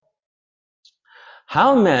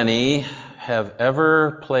How many have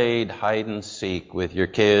ever played hide and seek with your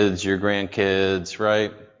kids, your grandkids,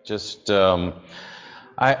 right? Just,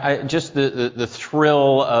 just the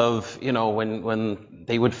thrill of, when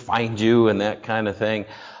they would find you and that kind of thing.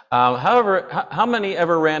 However, how many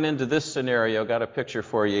ever ran into this scenario? Got a picture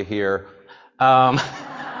for you here. How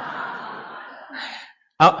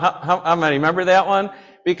many remember that one?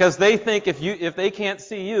 Because they think if they can't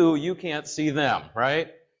see you, you can't see them, right?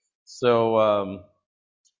 So,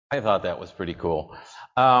 I thought that was pretty cool.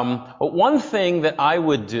 But one thing that I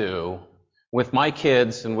would do with my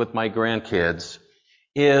kids and with my grandkids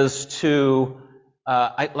is to,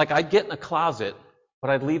 I'd get in a closet,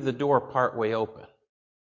 but I'd leave the door part way open,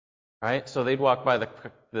 right? So they'd walk by the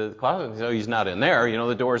closet and say, oh, he's not in there,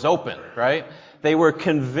 the door's open, right? They were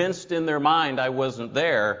convinced in their mind I wasn't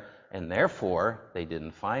there, and therefore they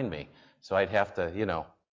didn't find me. So I'd have to,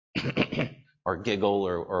 or giggle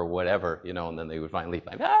or whatever, and then they would finally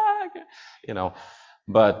find,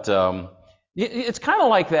 But it's kind of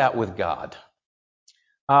like that with God.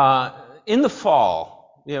 In the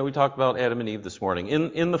fall, we talked about Adam and Eve this morning.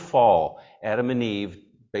 In the fall, Adam and Eve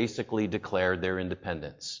basically declared their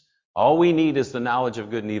independence. All we need is the knowledge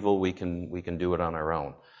of good and evil. We can do it on our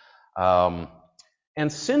own.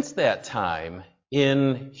 And since that time,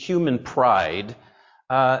 in human pride,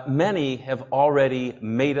 many have already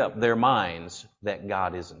made up their minds that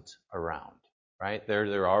God isn't around, right?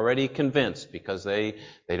 They're already convinced because they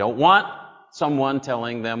don't want someone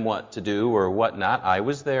telling them what to do or what not. I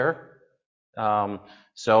was there,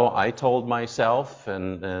 so I told myself,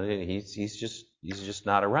 and he's just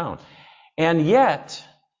not around. And yet,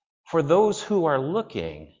 for those who are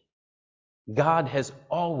looking, God has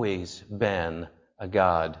always been a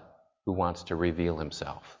God who wants to reveal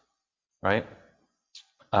himself, right?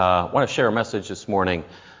 I want to share a message this morning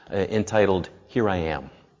entitled, Here I Am.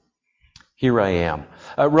 Here I am.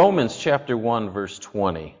 Romans chapter 1, verse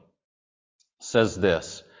 20 says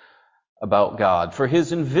this about God. For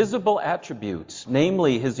his invisible attributes,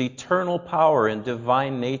 namely his eternal power and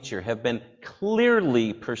divine nature, have been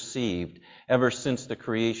clearly perceived ever since the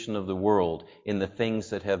creation of the world in the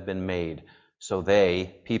things that have been made. So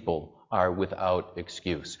people, are without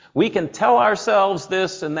excuse. We can tell ourselves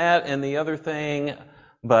this and that and the other thing,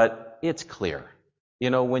 but it's clear.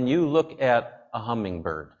 When you look at a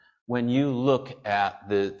hummingbird, when you look at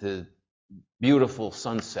the beautiful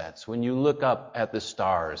sunsets, when you look up at the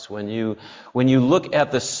stars, when you look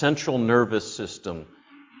at the central nervous system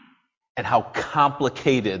and how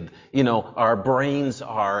complicated, our brains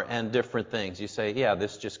are and different things, you say, yeah,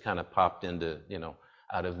 this just kind of popped into,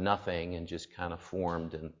 out of nothing and just kind of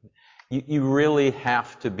formed. And you really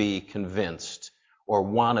have to be convinced or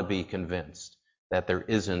want to be convinced that there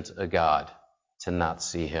isn't a God to not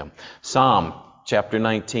see him. Psalm chapter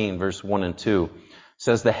 19, verse 1 and 2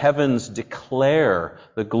 says, the heavens declare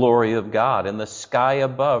the glory of God, and the sky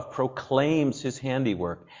above proclaims his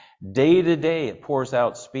handiwork. Day to day it pours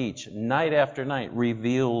out speech. Night after night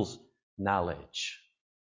reveals knowledge.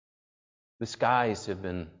 The skies have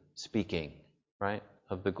been speaking, right,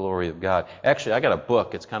 of the glory of God. Actually, I got a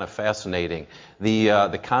book. It's kind of fascinating.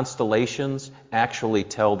 The constellations actually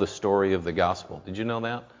tell the story of the gospel. Did you know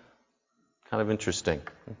that? Kind of interesting.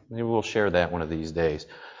 Maybe we'll share that one of these days.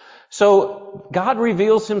 So God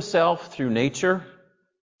reveals himself through nature.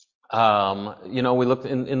 We look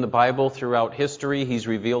in the Bible throughout history. He's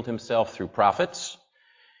revealed himself through prophets.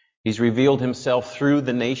 He's revealed himself through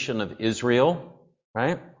the nation of Israel,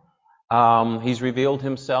 right? He's revealed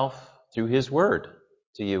himself through his word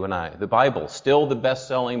to you and I. The Bible, still the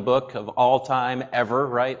best-selling book of all time ever,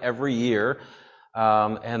 right? Every year.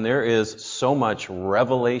 And there is so much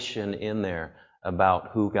revelation in there about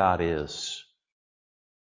who God is.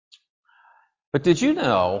 But did you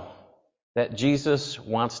know that Jesus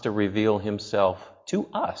wants to reveal himself to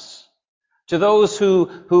us? To those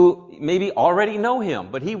who maybe already know him,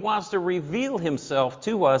 but he wants to reveal himself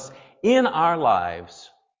to us in our lives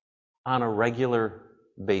on a regular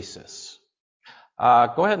basis.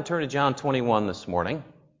 Go ahead and turn to John 21 this morning.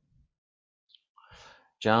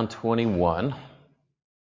 John 21. I'm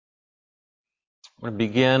going to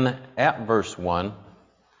begin at verse 1.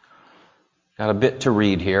 Got a bit to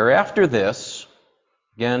read here. After this,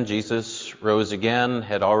 again, Jesus rose again,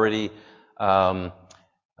 had already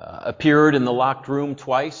appeared in the locked room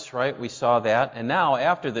twice, right? We saw that. And now,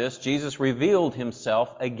 after this, Jesus revealed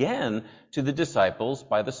himself again to the disciples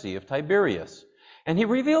by the Sea of Tiberias. And he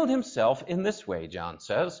revealed himself in this way, John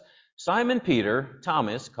says. Simon Peter,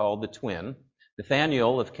 Thomas, called the twin,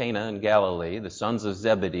 Nathanael of Cana in Galilee, the sons of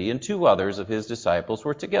Zebedee, and two others of his disciples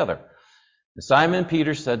were together. And Simon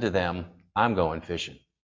Peter said to them, I'm going fishing.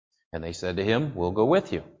 And they said to him, "We'll go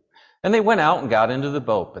with you." And they went out and got into the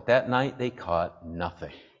boat, but that night they caught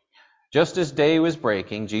nothing. Just as day was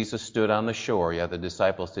breaking, Jesus stood on the shore, yet the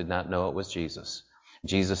disciples did not know it was Jesus.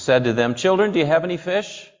 Jesus said to them, "Children, do you have any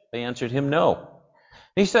fish?" They answered him, "No."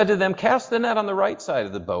 He said to them, "Cast the net on the right side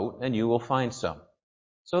of the boat, and you will find some."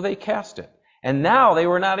 So they cast it. And now they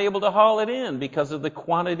were not able to haul it in because of the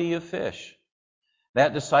quantity of fish.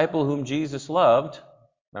 That disciple whom Jesus loved,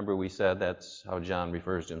 remember we said that's how John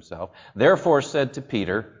refers to himself, therefore said to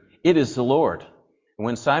Peter, "It is the Lord." And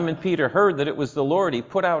when Simon Peter heard that it was the Lord, he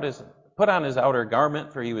put on his outer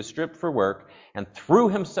garment, for he was stripped for work, and threw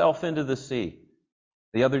himself into the sea.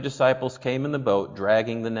 The other disciples came in the boat,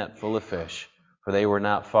 dragging the net full of fish, for they were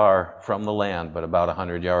not far from the land, but about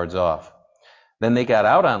 100 yards off. Then they got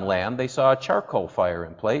out on land. They saw a charcoal fire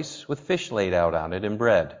in place, with fish laid out on it and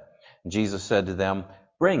bread. And Jesus said to them,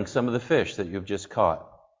 "Bring some of the fish that you have just caught."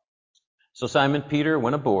 So Simon Peter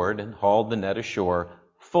went aboard and hauled the net ashore,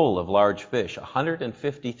 full of large fish,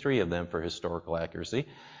 153 of them for historical accuracy.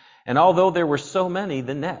 And although there were so many,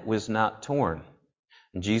 the net was not torn.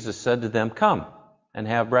 And Jesus said to them, "Come and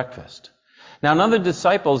have breakfast." Now none of the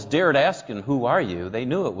disciples dared ask him, "Who are you?" They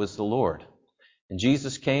knew it was the Lord. And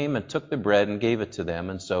Jesus came and took the bread and gave it to them,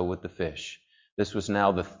 and so with the fish. This was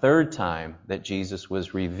now the third time that Jesus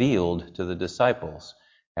was revealed to the disciples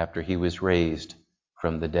after he was raised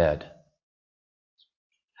from the dead.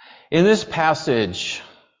 In this passage,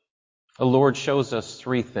 the Lord shows us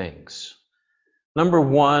three things. Number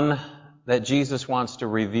one, that Jesus wants to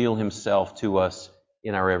reveal himself to us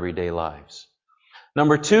in our everyday lives.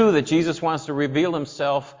 Number two, that Jesus wants to reveal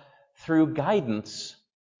himself through guidance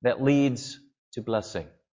that leads to blessing.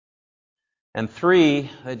 And three,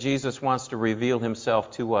 that Jesus wants to reveal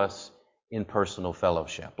himself to us in personal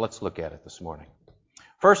fellowship. Let's look at it this morning.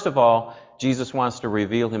 First of all, Jesus wants to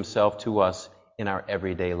reveal himself to us in our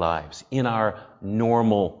everyday lives, in our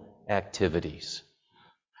normal activities.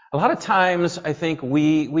 A lot of times, I think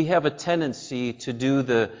we have a tendency to do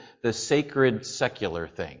the sacred secular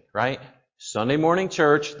thing, right? Sunday morning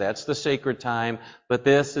church, that's the sacred time, but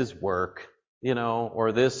this is work,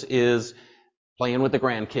 or this is playing with the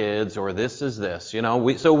grandkids, or this is this,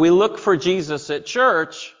 So we look for Jesus at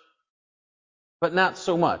church, but not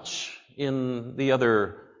so much in the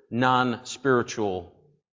other non-spiritual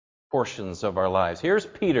portions of our lives. Here's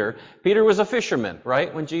Peter. Peter was a fisherman,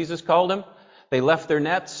 right, when Jesus called him? They left their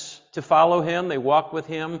nets to follow him. They walked with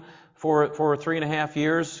him for 3.5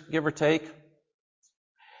 years, give or take.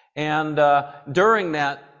 And during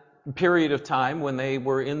that period of time when they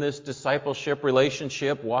were in this discipleship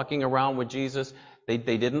relationship, walking around with Jesus, they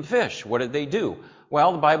didn't fish. What did they do?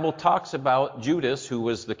 Well, the Bible talks about Judas, who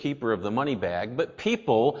was the keeper of the money bag, but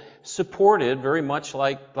people supported, very much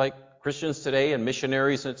like Christians today and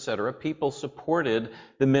missionaries, etc., people supported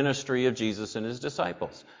the ministry of Jesus and his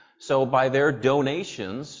disciples. So by their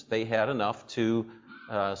donations, they had enough to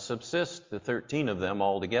subsist the 13 of them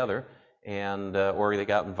all together, and or they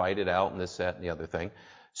got invited out and this, that, and the other thing.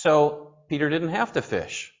 So Peter didn't have to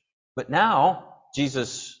fish. But now,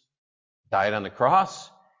 Jesus died on the cross.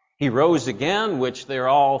 He rose again, which they're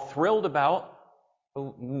all thrilled about.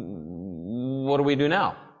 What do we do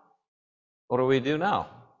now? What do we do now?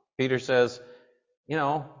 Peter says,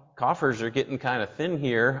 coffers are getting kind of thin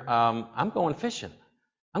here. I'm going fishing.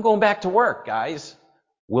 I'm going back to work, guys.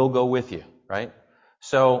 We'll go with you, right?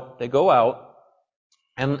 So they go out,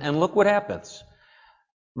 and look what happens.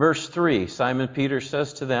 Verse 3, Simon Peter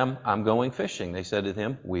says to them, "I'm going fishing." They said to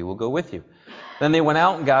him, "We will go with you." Then they went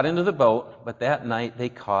out and got into the boat, but that night they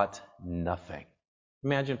caught nothing.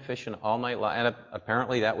 Imagine fishing all night long. And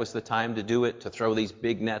apparently that was the time to do it, to throw these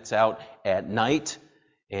big nets out at night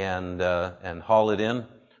and haul it in,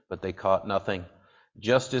 but they caught nothing.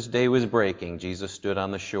 Just as day was breaking, Jesus stood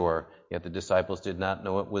on the shore, yet the disciples did not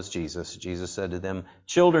know it was Jesus. Jesus said to them,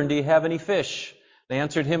 "Children, do you have any fish?" They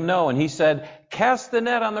answered him, "No." And he said, "Cast the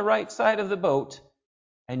net on the right side of the boat,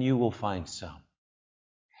 and you will find some."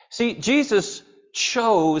 See, Jesus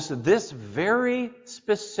chose this very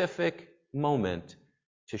specific moment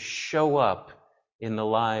to show up in the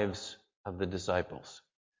lives of the disciples.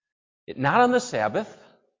 Not on the Sabbath,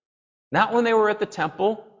 not when they were at the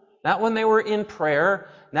temple, not when they were in prayer,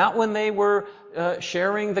 not when they were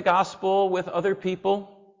sharing the gospel with other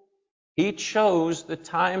people. He chose the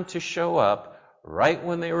time to show up right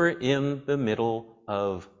when they were in the middle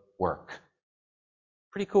of work.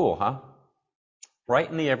 Pretty cool, huh? Right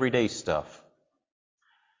in the everyday stuff.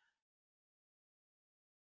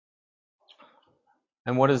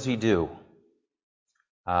 And what does he do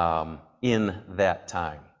in that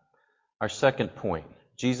time? Our second point,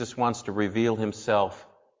 Jesus wants to reveal himself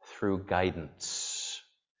through guidance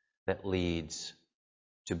that leads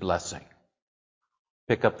to blessing.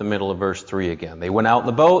 Pick up the middle of verse 3 again. They went out in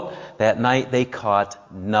the boat. That night they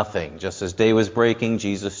caught nothing. Just as day was breaking,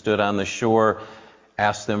 Jesus stood on the shore,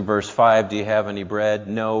 asked them, verse 5, do you have any bread?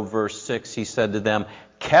 No. Verse 6, he said to them,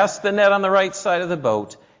 cast the net on the right side of the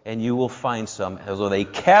boat, and you will find some. As though they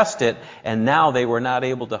cast it, and now they were not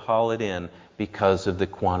able to haul it in because of the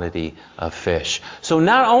quantity of fish. So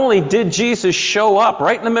not only did Jesus show up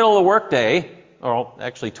right in the middle of the workday, or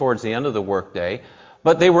actually towards the end of the workday,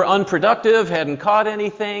 but they were unproductive, hadn't caught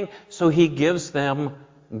anything, so he gives them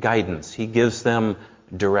guidance. He gives them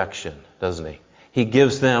direction, doesn't he? He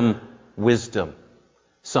gives them wisdom,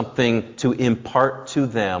 something to impart to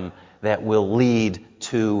them that will lead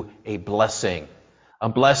to a blessing. A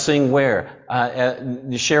blessing where?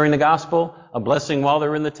 Sharing the gospel? A blessing while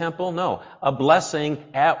they're in the temple? No. A blessing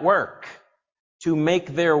at work. To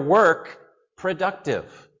make their work productive.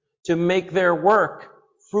 To make their work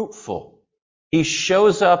fruitful. He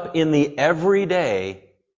shows up in the everyday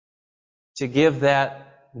to give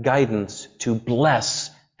that guidance to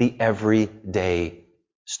bless the everyday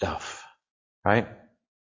stuff. Right?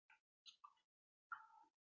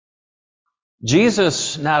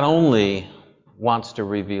 Jesus not only wants to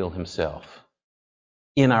reveal himself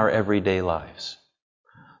in our everyday lives,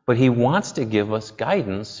 but he wants to give us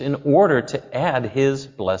guidance in order to add his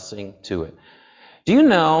blessing to it. Do you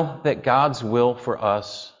know that God's will for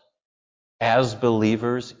us as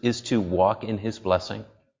believers is to walk in his blessing?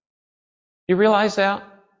 You realize that?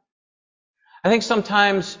 I think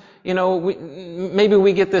sometimes, maybe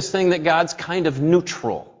we get this thing that God's kind of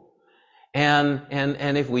neutral. And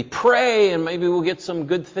if we pray and maybe we'll get some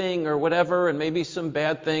good thing or whatever, and maybe some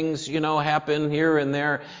bad things, happen here and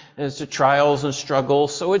there as to trials and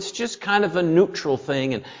struggles. So it's just kind of a neutral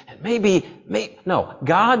thing. And no,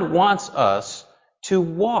 God wants us to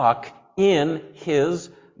walk in his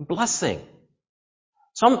blessing.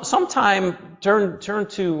 Sometime turn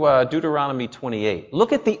to Deuteronomy 28.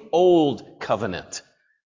 Look at the old covenant.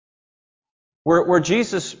 Where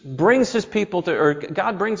Jesus brings his people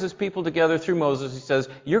God brings his people together through Moses. He says,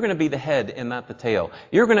 you're going to be the head and not the tail.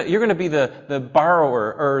 You're going to be the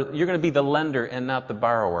borrower, or you're going to be the lender and not the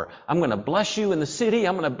borrower. I'm going to bless you in the city.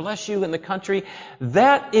 I'm going to bless you in the country.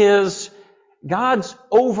 That is God's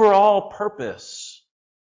overall purpose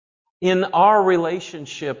in our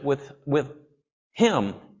relationship with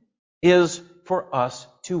him, is for us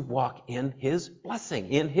to walk in his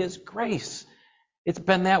blessing, in his grace. It's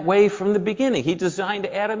been that way from the beginning. He designed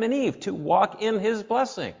Adam and Eve to walk in his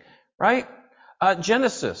blessing, right?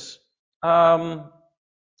 Genesis, right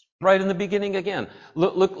in the beginning again,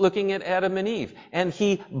 looking at Adam and Eve. And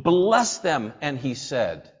he blessed them, and he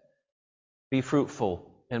said, be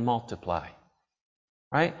fruitful and multiply,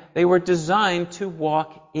 right? They were designed to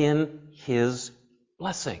walk in his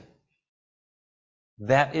blessing.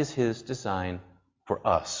 That is his design for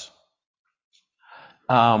us.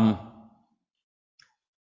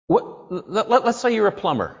 Let's say you're a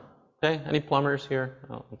plumber. Okay, any plumbers here?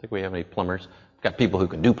 I don't think we have any plumbers. We've got people who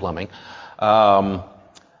can do plumbing. God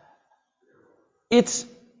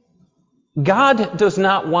does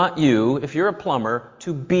not want you, if you're a plumber,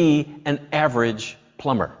 to be an average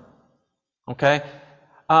plumber. Okay?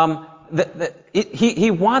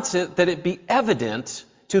 He wants it that it be evident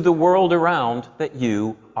to the world around that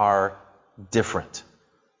you are different,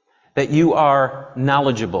 that you are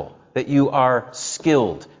knowledgeable, that you are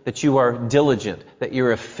skilled, that you are diligent, that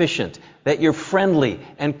you're efficient, that you're friendly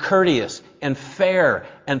and courteous and fair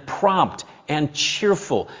and prompt and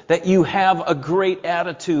cheerful, that you have a great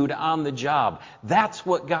attitude on the job. That's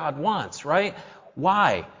what God wants, right?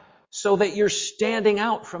 Why? So that you're standing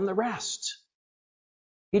out from the rest.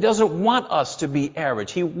 He doesn't want us to be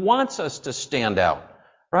average. He wants us to stand out,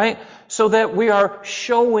 right? So that we are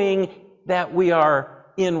showing that we are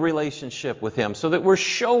in relationship with him, so that we're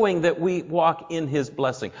showing that we walk in his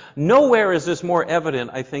blessing. Nowhere is this more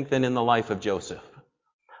evident, I think, than in the life of Joseph.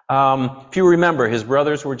 If you remember, his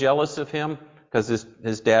brothers were jealous of him because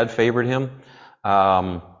his dad favored him.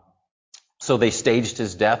 So they staged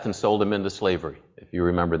his death and sold him into slavery, if you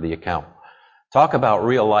remember the account. Talk about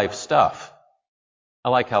real life stuff. I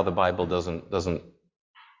like how the Bible doesn't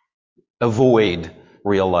avoid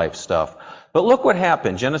real life stuff. But look what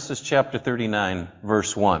happened. Genesis chapter 39,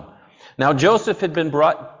 verse 1. Now Joseph had been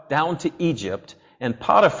brought down to Egypt, and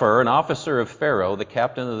Potiphar, an officer of Pharaoh, the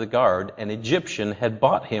captain of the guard, an Egyptian, had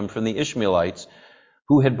bought him from the Ishmaelites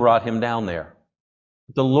who had brought him down there.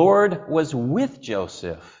 The Lord was with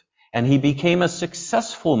Joseph, And he became a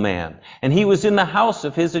successful man. And he was in the house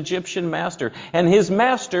of his Egyptian master. And his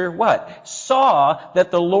master, what? Saw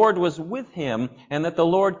that the Lord was with him and that the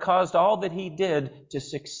Lord caused all that he did to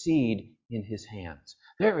succeed in his hands.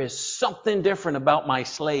 There is something different about my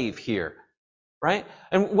slave here. Right?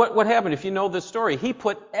 And what happened, if you know this story, he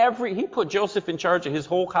put Joseph in charge of his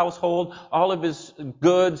whole household, all of his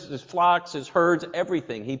goods, his flocks, his herds,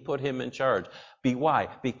 everything. He put him in charge. Why?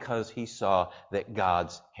 Because he saw that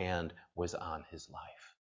God's hand was on his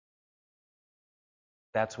life.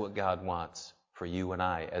 That's what God wants for you and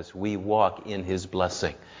I as we walk in his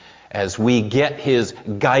blessing. As we get his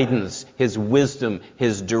guidance, his wisdom,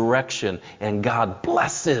 his direction, and God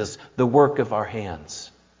blesses the work of our hands.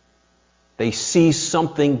 They see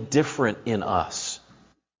something different in us,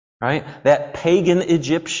 right? That pagan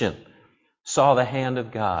Egyptian saw the hand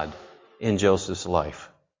of God in Joseph's life.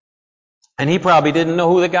 And he probably didn't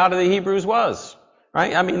know who the God of the Hebrews was,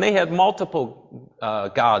 right? I mean, they had multiple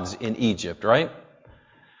gods in Egypt, right?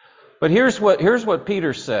 But here's what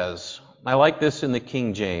Peter says. I like this in the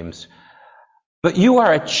King James. But you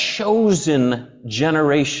are a chosen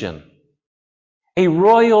generation, a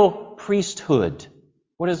royal priesthood.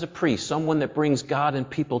 What is a priest? Someone that brings God and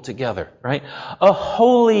people together, right? A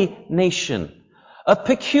holy nation, a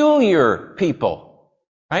peculiar people,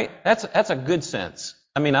 right? That's a good sense.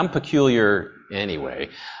 I mean, I'm peculiar anyway.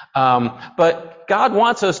 But God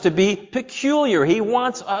wants us to be peculiar. He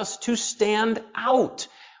wants us to stand out.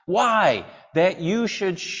 Why? That you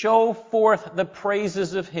should show forth the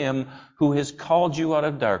praises of him who has called you out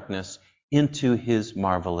of darkness into his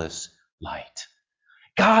marvelous light.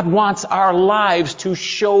 God wants our lives to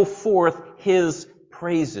show forth his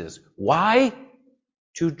praises. Why?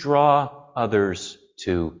 To draw others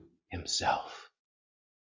to himself.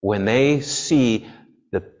 When they see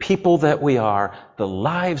the people that we are, the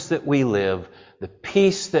lives that we live, the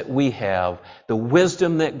peace that we have, the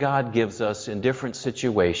wisdom that God gives us in different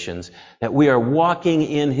situations, that we are walking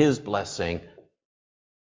in his blessing,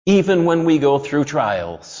 even when we go through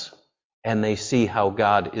trials, and they see how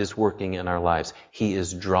God is working in our lives. He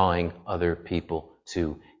is drawing other people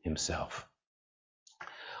to himself.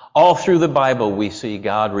 All through the Bible, we see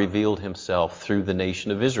God revealed himself through the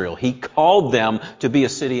nation of Israel. He called them to be a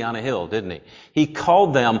city on a hill, didn't he? He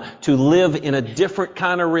called them to live in a different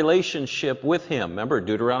kind of relationship with him. Remember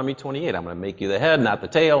Deuteronomy 28, I'm going to make you the head, not the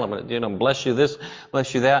tail. I'm going to bless you this,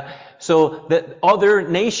 bless you that. So that other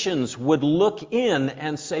nations would look in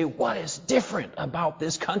and say, what is different about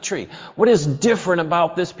this country? What is different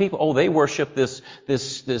about this people? Oh, they worship this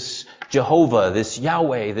Jehovah, this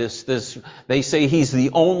Yahweh, this, they say he's the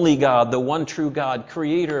only God, the one true God,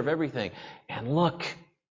 creator of everything. And look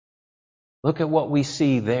at what we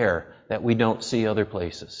see there that we don't see other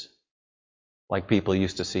places. Like people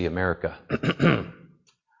used to see America.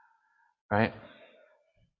 Right?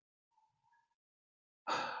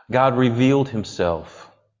 God revealed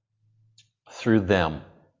himself through them.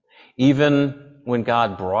 Even when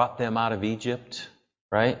God brought them out of Egypt,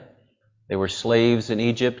 right? They were slaves in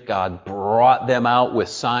Egypt. God brought them out with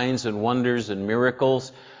signs and wonders and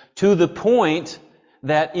miracles to the point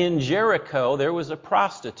that in Jericho there was a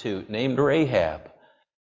prostitute named Rahab.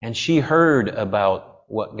 And she heard about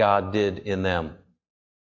what God did in them.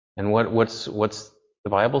 And what's the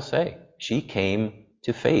Bible say? She came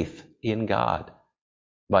to faith in God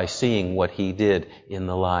by seeing what he did in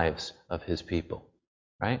the lives of his people.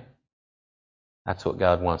 Right? That's what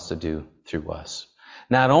God wants to do through us.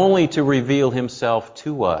 Not only to reveal himself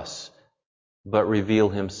to us, but reveal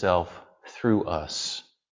himself through us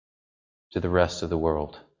to the rest of the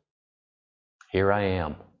world. Here I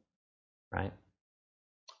am, right?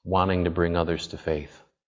 Wanting to bring others to faith.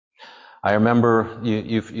 I remember,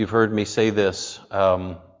 you've heard me say this,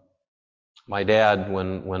 my dad,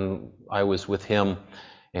 when I was with him,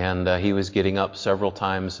 and he was getting up several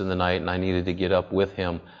times in the night, and I needed to get up with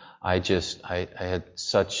him, I had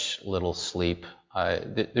such little sleep.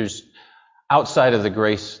 There's outside of the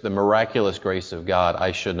grace, the miraculous grace of God,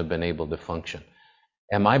 I shouldn't have been able to function.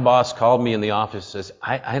 And my boss called me in the office and says,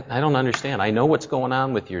 I don't understand. I know what's going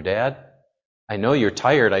on with your dad. I know you're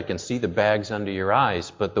tired. I can see the bags under your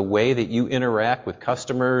eyes. But the way that you interact with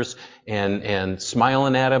customers and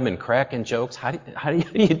smiling at them and cracking jokes, how do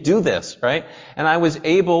you do this, right? And I was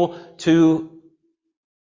able to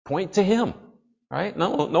point to him, right?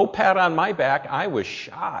 No pat on my back. I was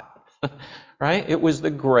shot, right? It was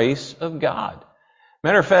the grace of God.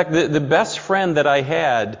 Matter of fact, the best friend that I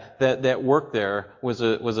had that worked there was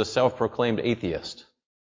a self-proclaimed atheist.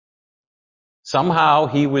 Somehow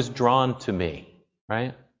he was drawn to me,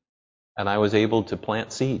 right? And I was able to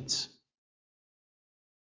plant seeds.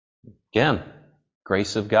 Again,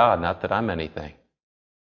 Grace of God, not that I'm anything.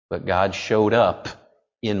 But God showed up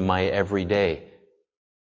in my everyday.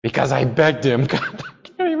 Because I begged him, God, I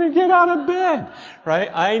can't even get out of bed, right?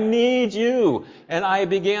 I need you. And I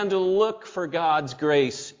began to look for God's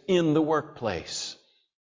grace in the workplace.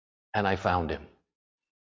 And I found him.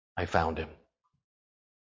 I found him.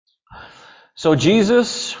 So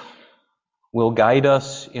Jesus will guide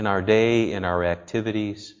us in our day, in our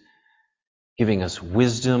activities, giving us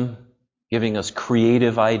wisdom, giving us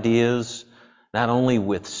creative ideas, not only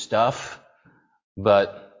with stuff,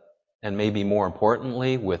 but, and maybe more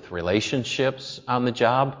importantly, with relationships on the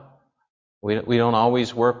job. We don't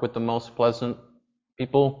always work with the most pleasant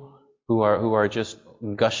people who are just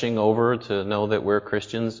gushing over to know that we're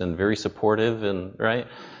Christians and very supportive, and right,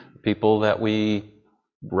 people that we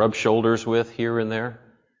rub shoulders with here and there.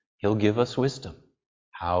 He'll give us wisdom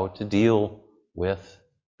how to deal with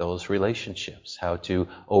those relationships, how to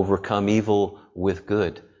overcome evil with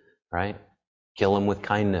good, right? Kill them with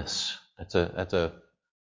kindness. That's a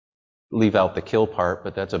leave out the kill part,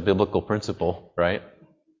 but that's a biblical principle, right?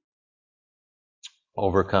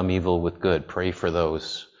 Overcome evil with good. Pray for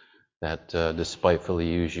those that despitefully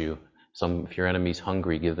use you. If your enemy's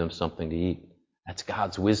hungry, give them something to eat. That's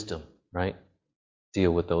God's wisdom, right?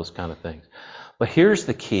 Deal with those kind of things. But here's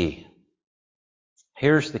the key.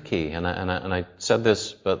 Here's the key, and I said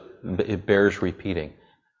this, but it bears repeating.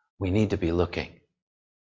 We need to be looking,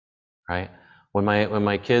 right? When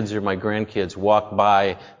my kids or my grandkids walk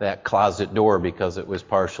by that closet door because it was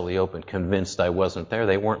partially open, convinced I wasn't there,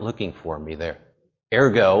 they weren't looking for me there.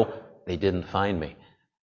 Ergo, they didn't find me.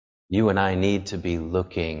 You and I need to be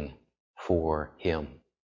looking for him.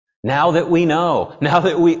 Now that we know, now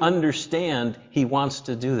that we understand he wants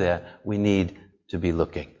to do that, we need to be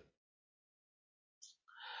looking.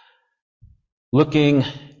 Looking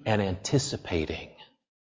and anticipating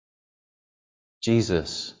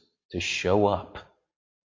Jesus to show up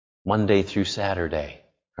Monday through Saturday,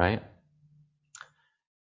 right?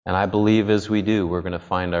 And I believe as we do, we're going to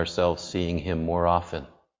find ourselves seeing him more often,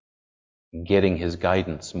 getting his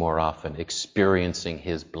guidance more often, experiencing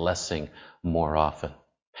his blessing more often.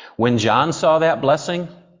 When John saw that blessing,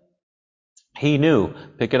 he knew.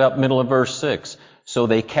 Pick it up, middle of verse 6. So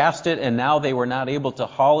they cast it, and now they were not able to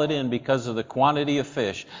haul it in because of the quantity of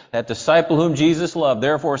fish. That disciple whom Jesus loved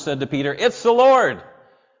therefore said to Peter, "It's the Lord."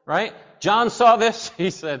 Right? John saw this.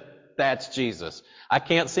 He said, "That's Jesus. I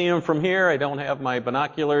can't see him from here. I don't have my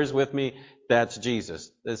binoculars with me. That's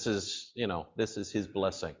Jesus. This is his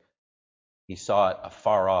blessing." He saw it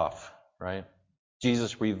afar off, right?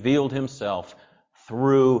 Jesus revealed himself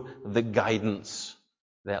through the guidance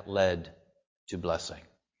that led to blessing.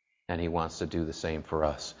 And he wants to do the same for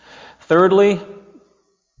us. Thirdly,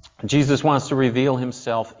 Jesus wants to reveal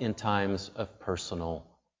himself in times of personal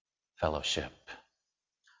fellowship.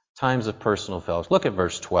 Times of personal fellowship. Look at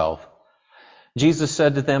verse 12. Jesus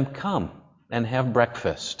said to them, "Come and have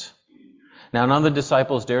breakfast." Now none of the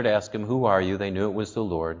disciples dared ask him, "Who are you?" They knew it was the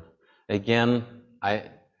Lord. Again,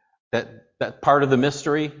 that part of the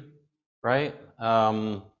mystery, right?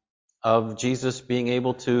 Of Jesus being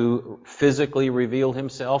able to physically reveal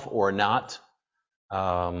himself or not.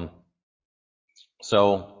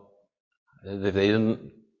 So if they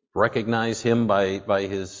didn't recognize him by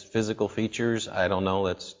his physical features, I don't know.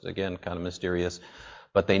 That's, again, kind of mysterious.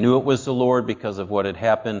 But they knew it was the Lord because of what had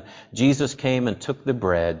happened. Jesus came and took the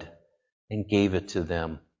bread and gave it to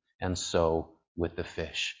them, and so with the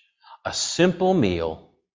fish. A simple meal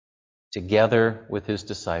together with his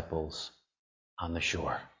disciples on the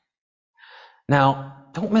shore. Now,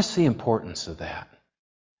 don't miss the importance of that,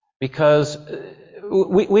 because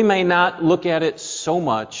we may not look at it so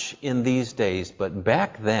much in these days, but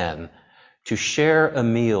back then, to share a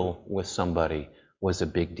meal with somebody was a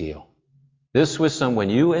big deal. This was when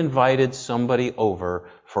you invited somebody over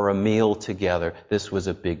for a meal together, this was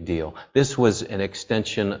a big deal. This was an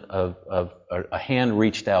extension of a hand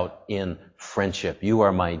reached out in friendship. You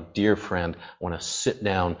are my dear friend. I want to sit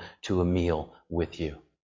down to a meal with you.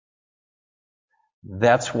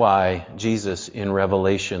 That's why Jesus in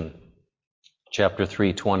Revelation chapter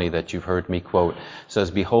 3:20 that you've heard me quote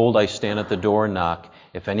says, "Behold, I stand at the door and knock.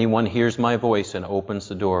 If anyone hears my voice and opens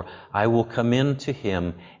the door, I will come in to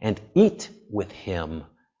him and eat with him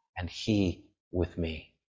and he with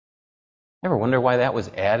me." Ever wonder why that was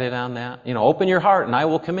added on that? Open your heart and I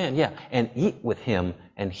will come in. Yeah, and eat with him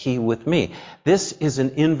and he with me. This is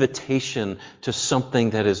an invitation to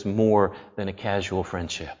something that is more than a casual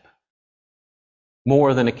friendship.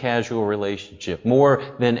 More than a casual relationship, more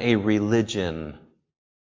than a religion.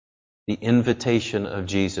 the invitation of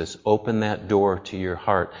Jesus. Open that door to your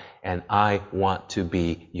heart, and I want to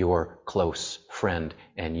be your close friend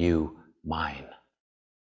and you mine.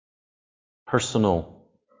 Personal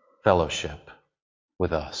fellowship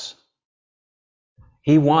with us.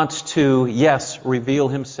 He wants to, yes, reveal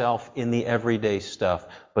himself in the everyday stuff,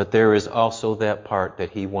 but there is also that part that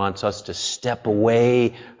he wants us to step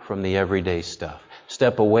away from the everyday stuff.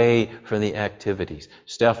 Step away from the activities.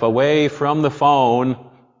 Step away from the phone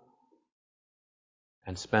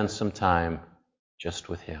and spend some time just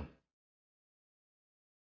with him.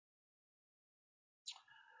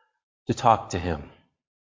 To talk to him.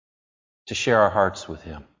 To share our hearts with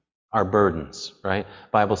him. Our burdens, right?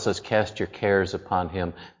 Bible says, cast your cares upon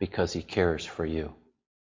him because he cares for you.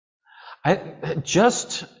 Was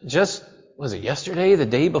it yesterday, the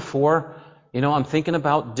day before? I'm thinking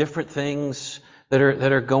about different things that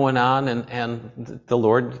are going on, and the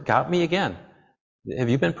Lord got me again. Have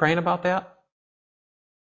you been praying about that?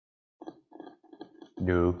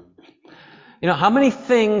 No. How many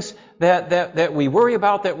things that we worry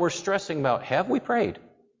about, that we're stressing about, have we prayed?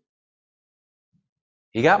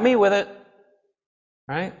 He got me with it,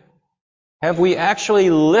 right? Have we actually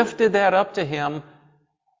lifted that up to him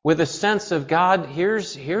with a sense of, God,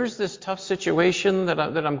 here's this tough situation that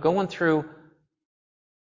I'm going through,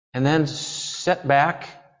 and then sit back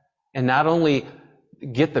and not only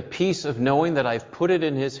get the peace of knowing that I've put it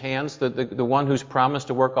in his hands, the one who's promised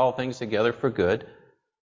to work all things together for good,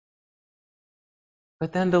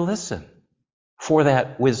 but then to listen for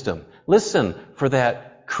that wisdom. Listen for that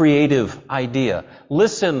creative idea.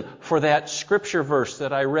 Listen for that scripture verse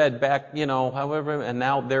that I read back, however, and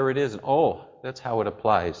now there it is. Oh, that's how it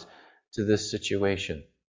applies to this situation.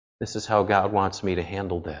 This is how God wants me to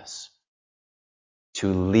handle this. To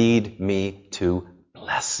lead me to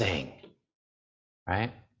blessing.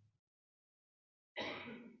 Right?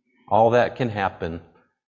 All that can happen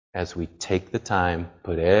as we take the time,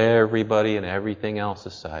 put everybody and everything else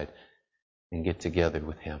aside, and get together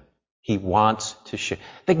with him. He wants to share.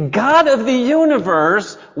 The God of the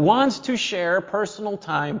universe wants to share personal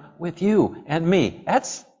time with you and me.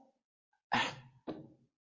 That's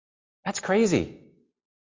crazy.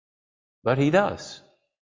 But he does.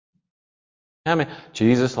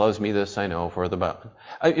 Jesus loves me, this I know, for the Bible.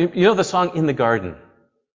 The song In the Garden,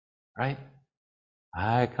 right?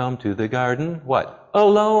 I come to the garden, what?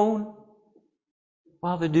 Alone.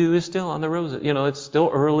 While the dew is still on the roses. It's still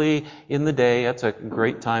early in the day. That's a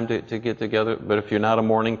great time to get together. But if you're not a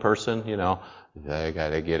morning person, I got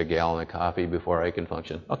to get a gallon of coffee before I can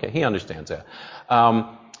function. Okay, he understands that.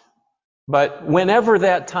 But whenever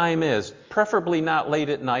that time is, preferably not late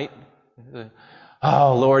at night.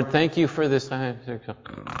 Oh, Lord, thank you for this time.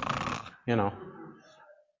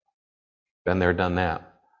 Been there, done that.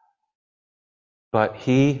 But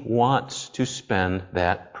he wants to spend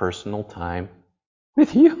that personal time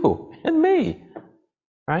with you and me,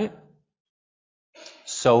 right?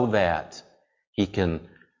 So that he can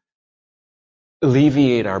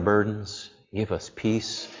alleviate our burdens, give us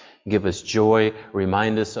peace, give us joy,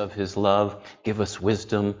 remind us of his love, give us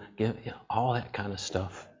wisdom, give all that kind of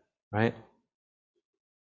stuff, right?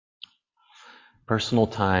 Personal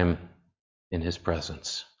time in his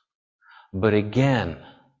presence. But again,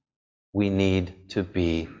 we need to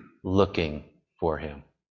be looking for him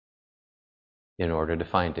in order to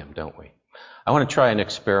find him, don't we? I want to try an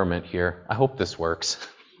experiment here. I hope this works.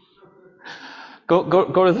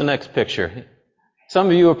 Go to the next picture. Some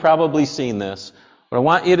of you have probably seen this. What I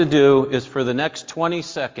want you to do is, for the next 20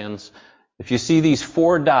 seconds, if you see these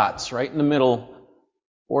 4 dots right in the middle,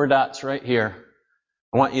 4 dots right here,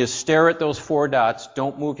 I want you to stare at those 4 dots.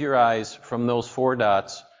 Don't move your eyes from those 4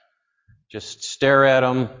 dots. Just stare at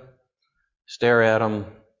them. Stare at them.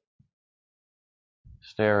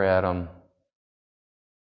 Stare at them.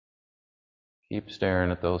 Keep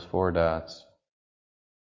staring at those 4 dots.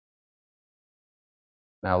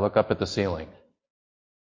 Now look up at the ceiling.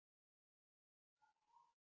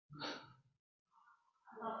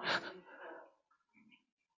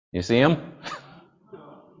 You see them?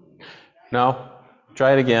 No?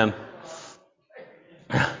 Try it again.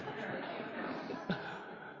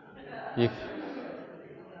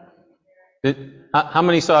 How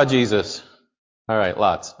many saw Jesus? All right,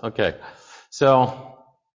 lots. Okay. So,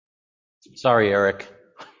 sorry, Eric.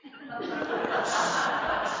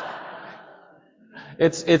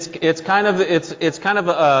 It's kind of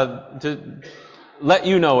to let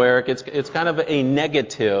you know, Eric. It's kind of a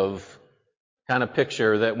negative kind of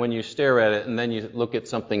picture, that when you stare at it and then you look at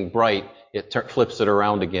something bright, it flips it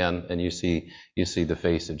around again, and you see the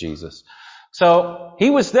face of Jesus. So he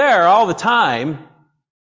was there all the time,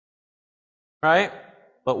 right?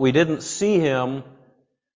 but we didn't see Him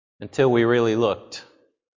until we really looked.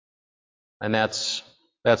 And that's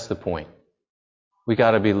the point. We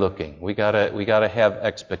got to be looking. We got to have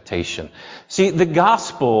expectation. See, the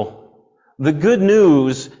gospel, the good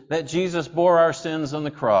news that Jesus bore our sins on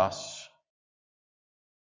the cross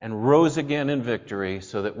and rose again in victory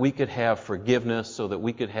so that we could have forgiveness, so that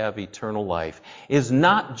we could have eternal life, is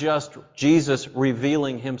not just Jesus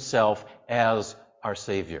revealing Himself as our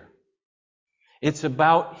Savior. It's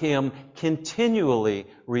about Him continually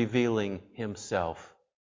revealing Himself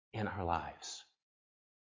in our lives.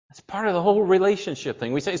 It's part of the whole relationship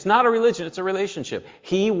thing. We say it's not a religion, it's a relationship.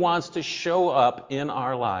 He wants to show up in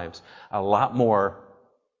our lives a lot more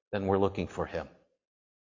than we're looking for Him.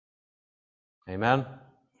 Amen?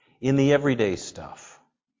 In the everyday stuff,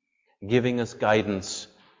 giving us guidance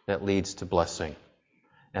that leads to blessing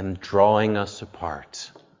and drawing us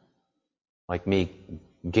apart. Like me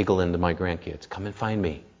giggling to my grandkids, come and find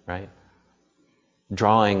me, right?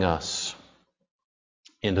 Drawing us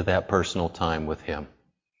into that personal time with Him.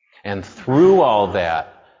 And through all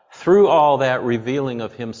that revealing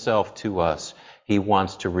of Himself to us, He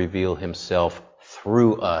wants to reveal Himself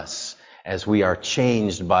through us as we are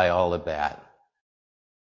changed by all of that.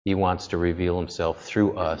 He wants to reveal Himself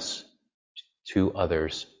through us to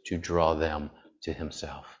others to draw them to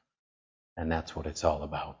Himself. And that's what it's all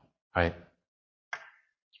about, right?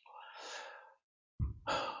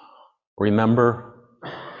 Remember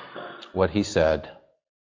what He said a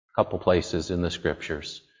couple places in the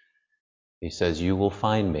Scriptures. He says, you will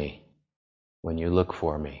find me when you look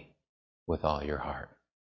for me with all your heart.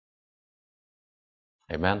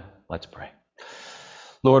 Amen? Let's pray.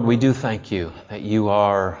 Lord, we do thank You that You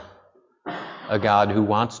are a God who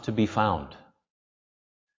wants to be found.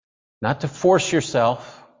 Not to force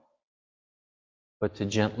Yourself, but to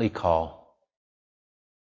gently call.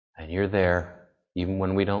 And You're there even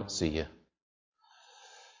when we don't see You.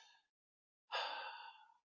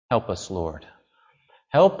 Help us, Lord.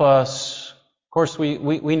 Help us. Of course,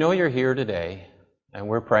 we know You're here today, and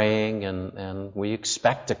we're praying, and we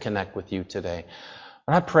expect to connect with You today.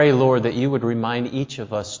 But I pray, Lord, that You would remind each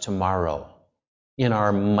of us tomorrow, in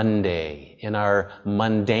our Monday, in our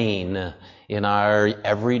mundane, in our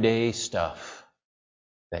everyday stuff,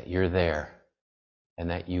 that You're there, and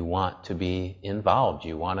that You want to be involved.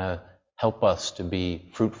 You want to help us to be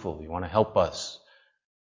fruitful. You want to help us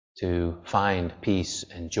to find peace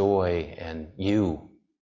and joy and You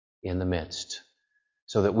in the midst,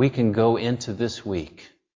 so that we can go into this week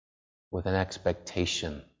with an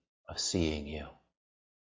expectation of seeing You.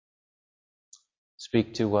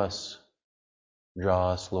 Speak to us,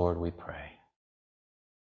 draw us, Lord, we pray.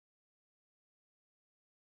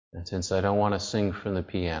 And since I don't want to sing from the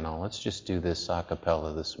piano, let's just do this a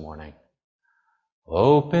cappella this morning.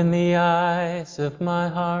 Open the eyes of my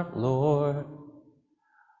heart, Lord.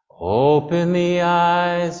 Open the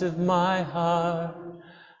eyes of my heart.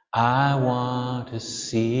 I want to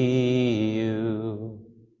see You.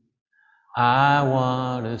 I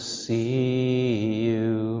want to see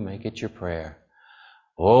You. Make it your prayer.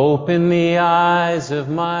 Open the eyes of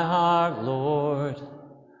my heart, Lord.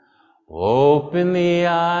 Open the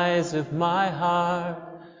eyes of my heart.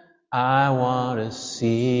 I want to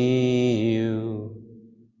see You.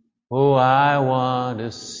 Oh, I want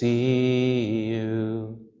to see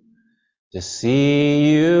You. To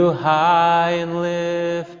see You high and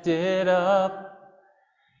lifted up,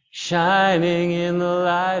 shining in the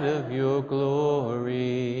light of Your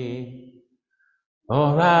glory.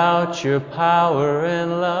 Pour out Your power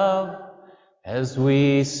and love as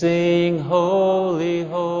we sing, holy,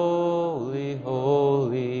 holy,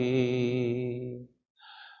 holy.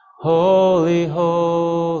 Holy,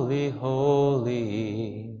 holy,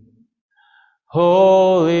 holy.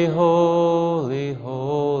 Holy, holy,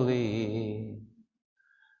 holy.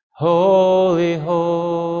 Holy,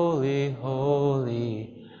 holy,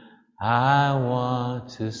 holy. I want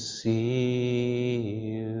to see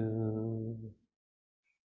You.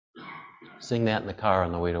 Sing that in the car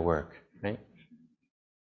on the way to work, right?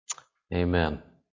 Amen.